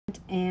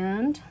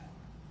and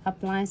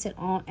applies it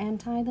on and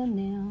tie the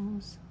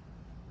nails.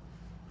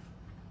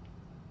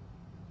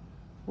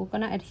 We're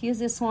gonna adhere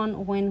this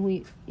one when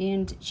we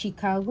in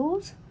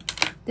Chicago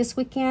this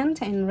weekend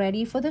and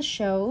ready for the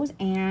shows.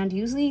 And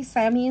usually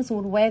Sammy's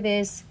would wear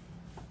this.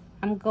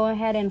 I'm going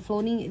ahead and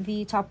floating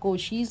the top coat.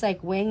 She's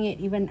like wearing it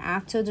even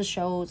after the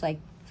shows, like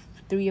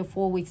 3 or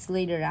 4 weeks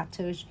later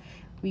after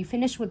we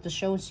finish with the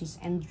show. She's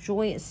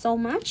enjoy it so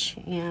much.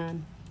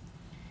 And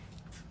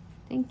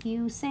thank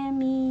you,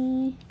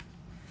 Sammy,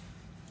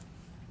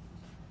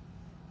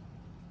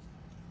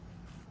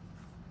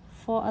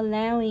 for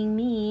allowing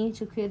me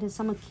to create a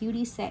summer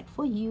cutie set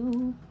for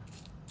you.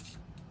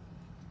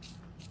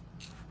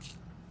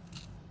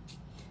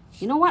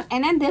 You know what?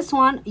 And then this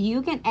one,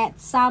 you can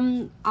add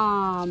some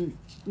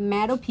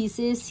metal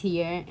pieces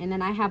here. And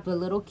then I have a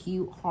little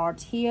cute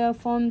heart here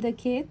from the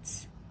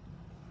kids.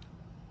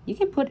 You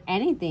can put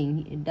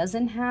anything. It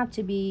doesn't have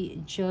to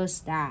be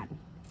just that.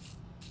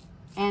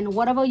 And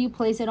whatever you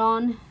place it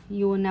on,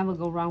 you will never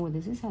go wrong with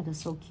this. This hat is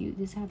so cute.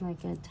 This had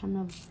like a ton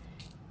of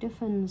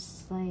different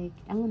like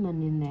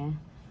element in there.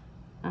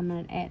 I'm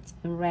gonna add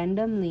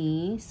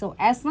randomly. So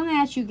as long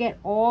as you get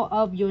all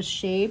of your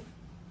shape,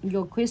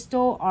 your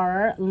crystal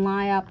are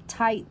lined up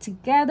tight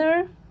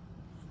together,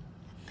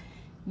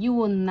 you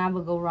will never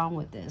go wrong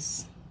with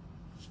this.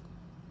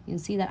 You can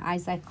see that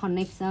Isaac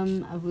connects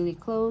them really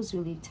close,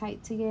 really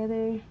tight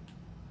together.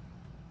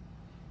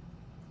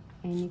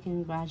 And you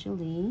can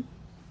gradually,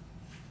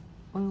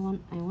 I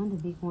want the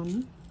big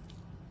one.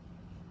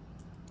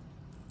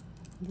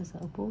 This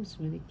opal is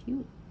really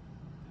cute.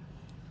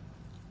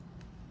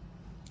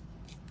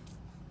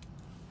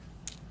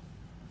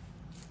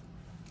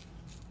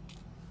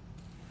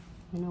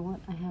 You know what?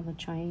 I have a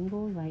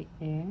triangle right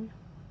there.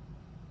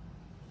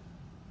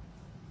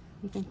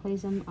 You can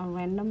place them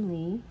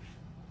randomly.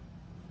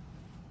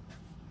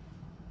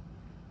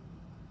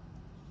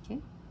 Okay.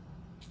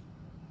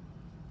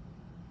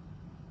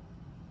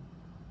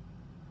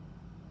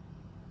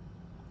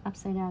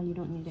 Upside down, you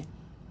don't need it.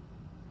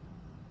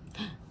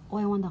 Oh,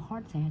 I want the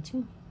heart there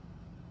too.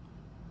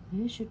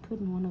 Maybe I should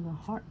put one of the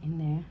heart in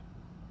there.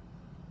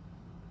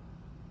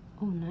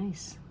 Oh,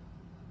 nice.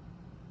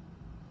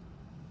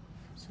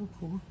 So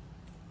cool.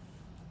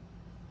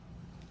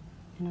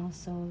 And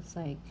also it's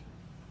like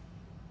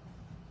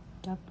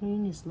dark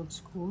green. This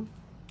looks cool.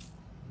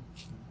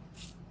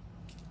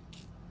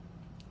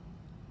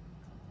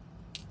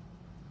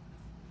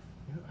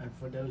 And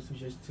for those who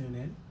just tune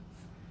in,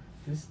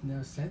 this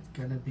nail set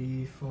gonna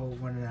be for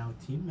one of our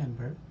team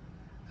member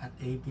at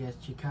ABS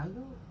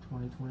Chicago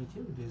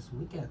 2022 this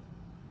weekend.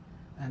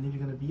 And if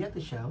you're gonna be at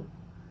the show,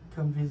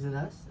 come visit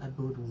us at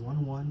booth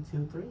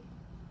 1123.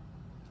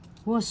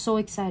 We're so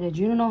excited.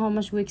 You don't know how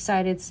much we're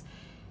excited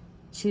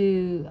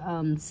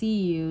to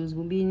see you.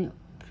 We'll be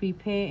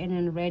prepared and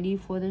then ready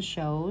for the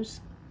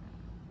shows.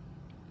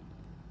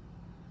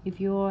 If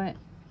you're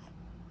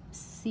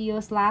see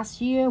us last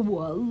year,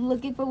 we're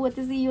looking forward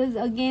to see you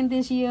again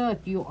this year.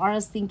 If you are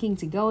thinking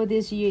to go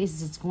this year, it's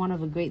just one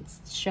of a great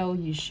show.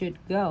 You should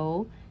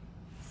go.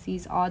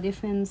 Sees all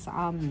different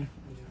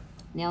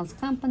nails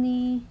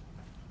company.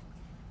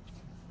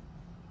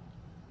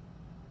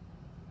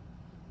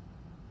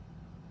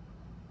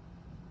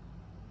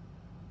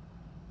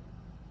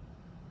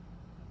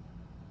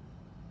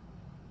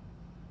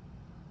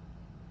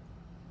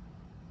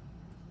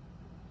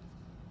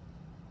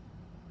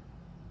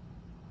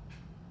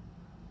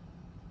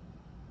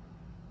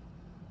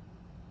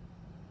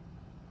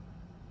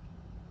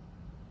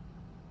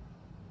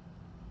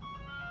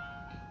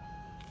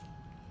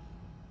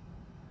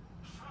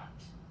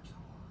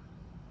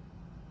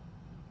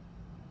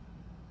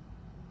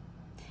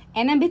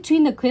 And in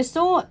between the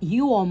crystal,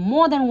 you are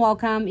more than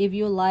welcome if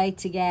you like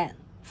to get,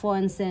 for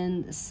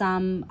instance,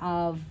 some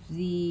of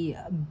the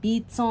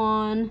beads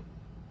on.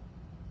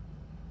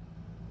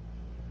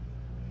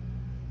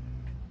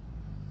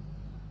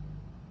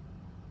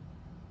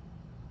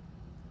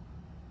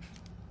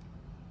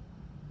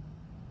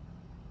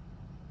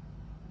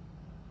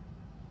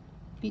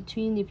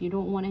 Between, if you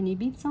don't want any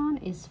beads on,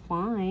 it's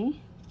fine.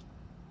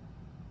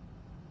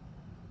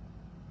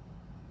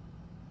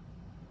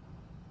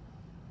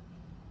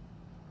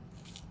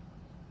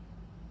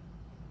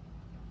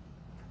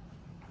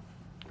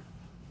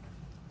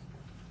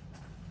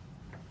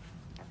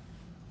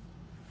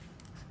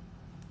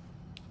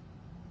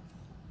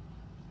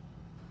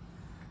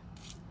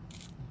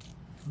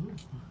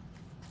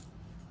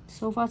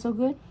 So far, so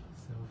good?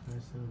 So far,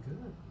 so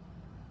good.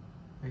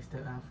 I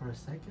step out for a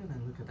second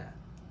and look at that.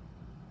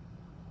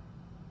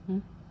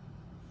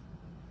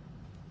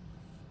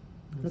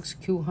 Looks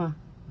cool, huh?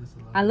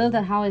 I love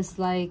that how it's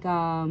like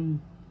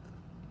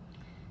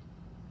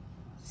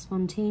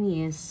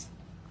spontaneous.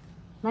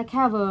 Like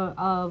have a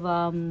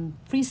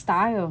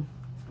freestyle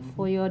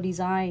for your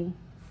design.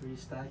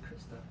 Freestyle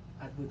crystal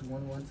at booth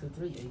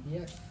 1123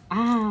 ABS.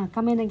 Ah,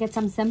 come in and get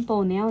some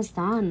simple nails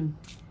done.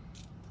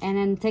 And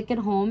then take it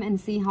home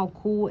and see how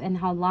cool and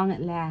how long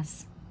it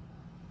lasts.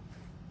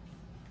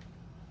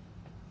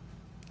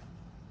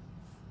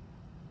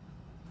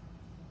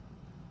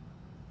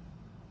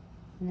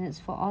 And that's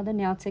for all the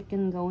nail tech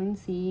can go and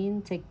see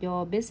and take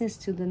your business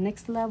to the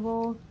next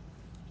level.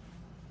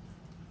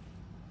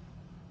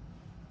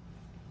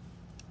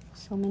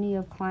 So many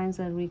of clients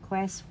that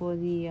request for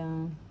the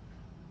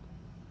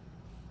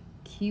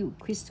cute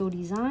crystal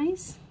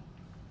designs.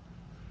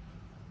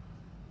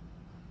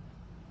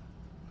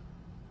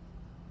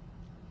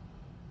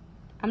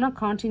 I'm not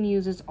counting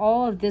uses.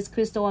 All of this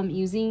crystal I'm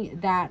using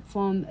that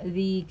from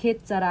the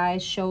kits that I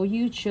show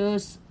you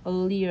just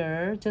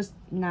earlier, just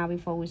now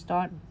before we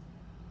start.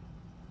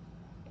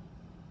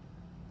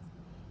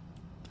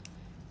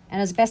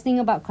 And the best thing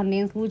about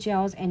condensed glue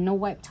gels and no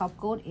wipe top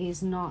coat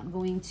is not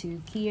going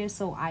to tear,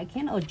 so I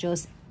can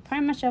adjust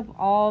pretty much of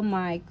all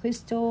my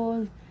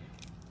crystals.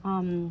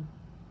 I'm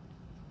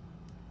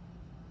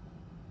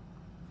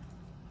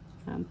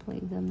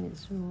putting them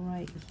this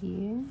right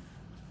here.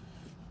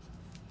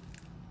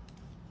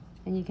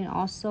 And you can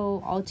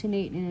also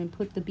alternate and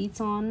put the beads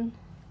on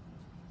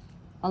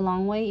a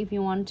long way if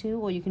you want to,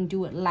 or you can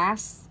do it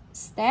last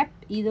step,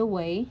 either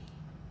way.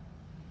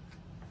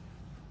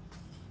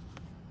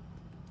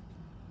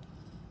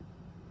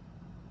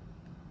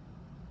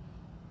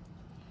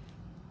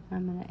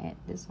 I'm gonna add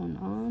this one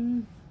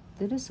on.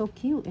 That is so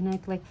cute, and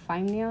it's like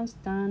 5 nails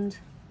done.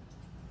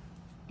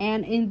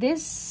 And in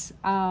this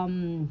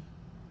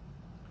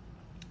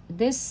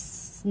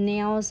this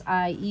nails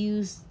I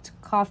used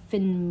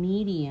coffin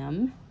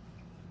medium,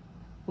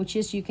 which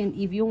is, you can,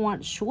 if you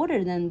want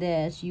shorter than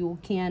this, you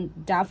can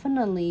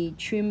definitely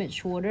trim it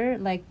shorter.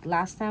 Like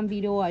last time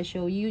video I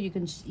showed you, you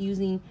can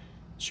using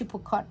triple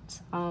cut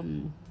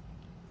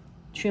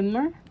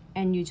trimmer,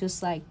 and you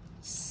just like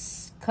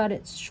cut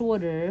it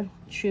shorter,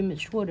 trim it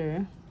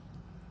shorter.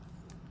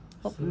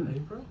 So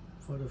April,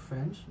 for the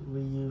French,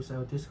 we use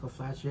our disco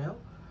flat gel,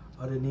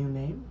 or the new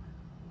name,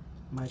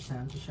 My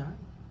Time to Shine.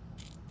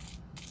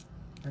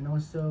 And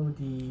also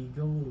the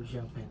gold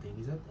gel painting,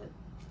 is that it?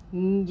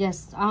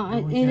 Yes,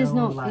 it is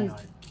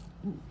not.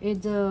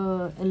 It's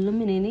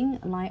illuminating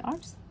light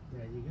arts.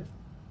 There you go.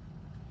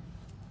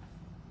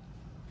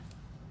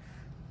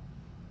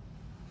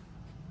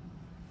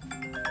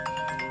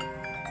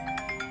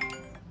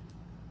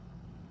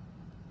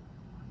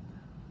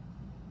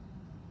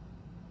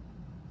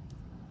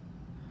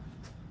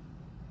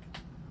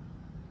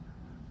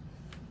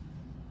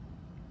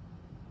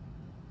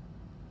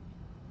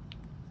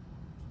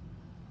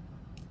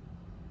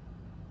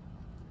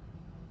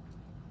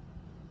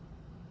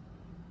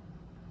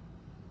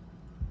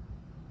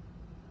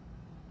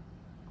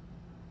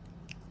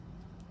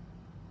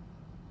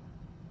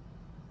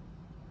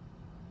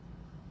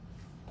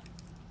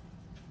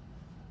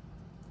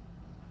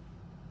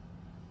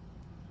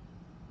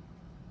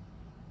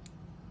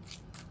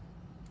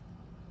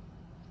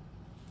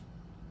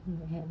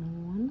 We'll add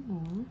one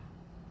more.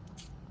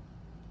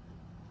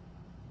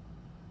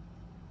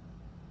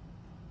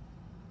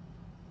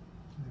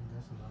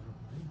 That's a lot of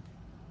money.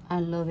 I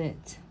love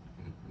it.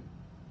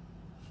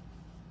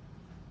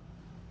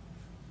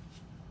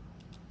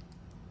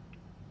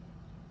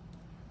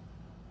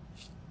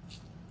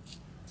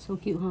 So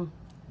cute, huh?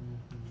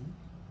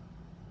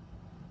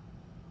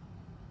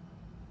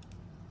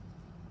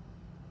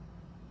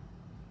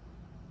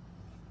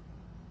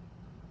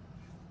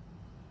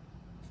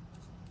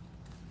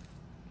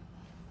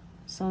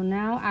 So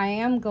now I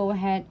am go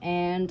ahead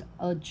and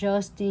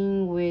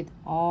adjusting with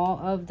all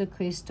of the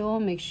crystal.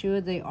 Make sure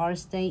they are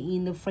staying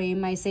in the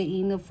frame. I say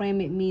in the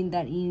frame, it means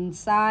that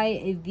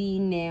inside the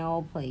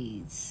nail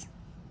plates,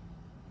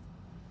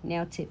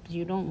 nail tips.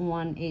 You don't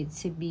want it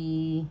to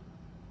be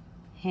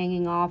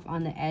hanging off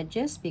on the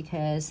edges,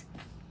 because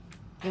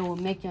it will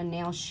make your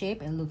nail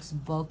shape and looks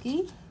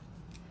bulky.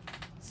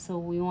 So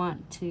we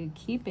want to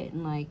keep it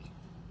like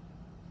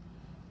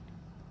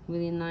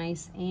really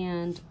nice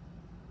and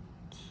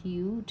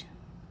cute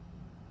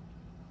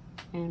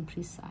and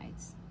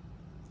precise.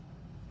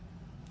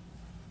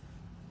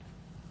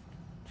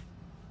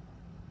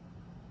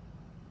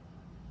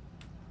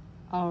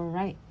 All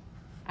right,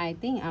 I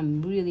think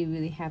I'm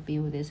really happy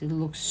with this. It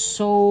looks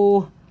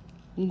so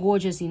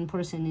gorgeous in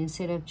person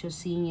instead of just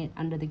seeing it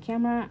under the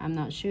camera. I'm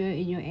not sure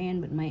in your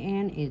end, but my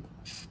end,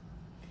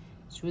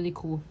 it's really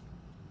cool.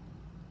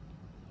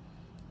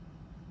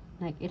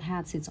 Like it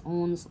has its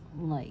own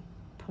like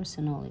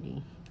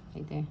personality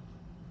right there.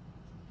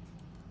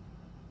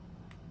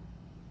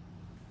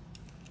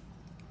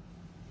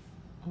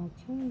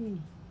 Okay.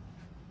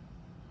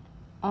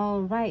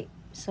 All right,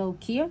 so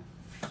here,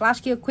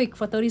 flash here quick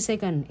for 30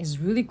 seconds. It's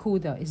really cool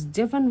though. It's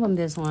different from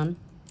this one.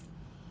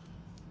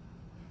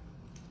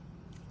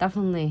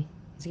 Definitely,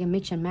 it's like a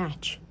mix and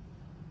match.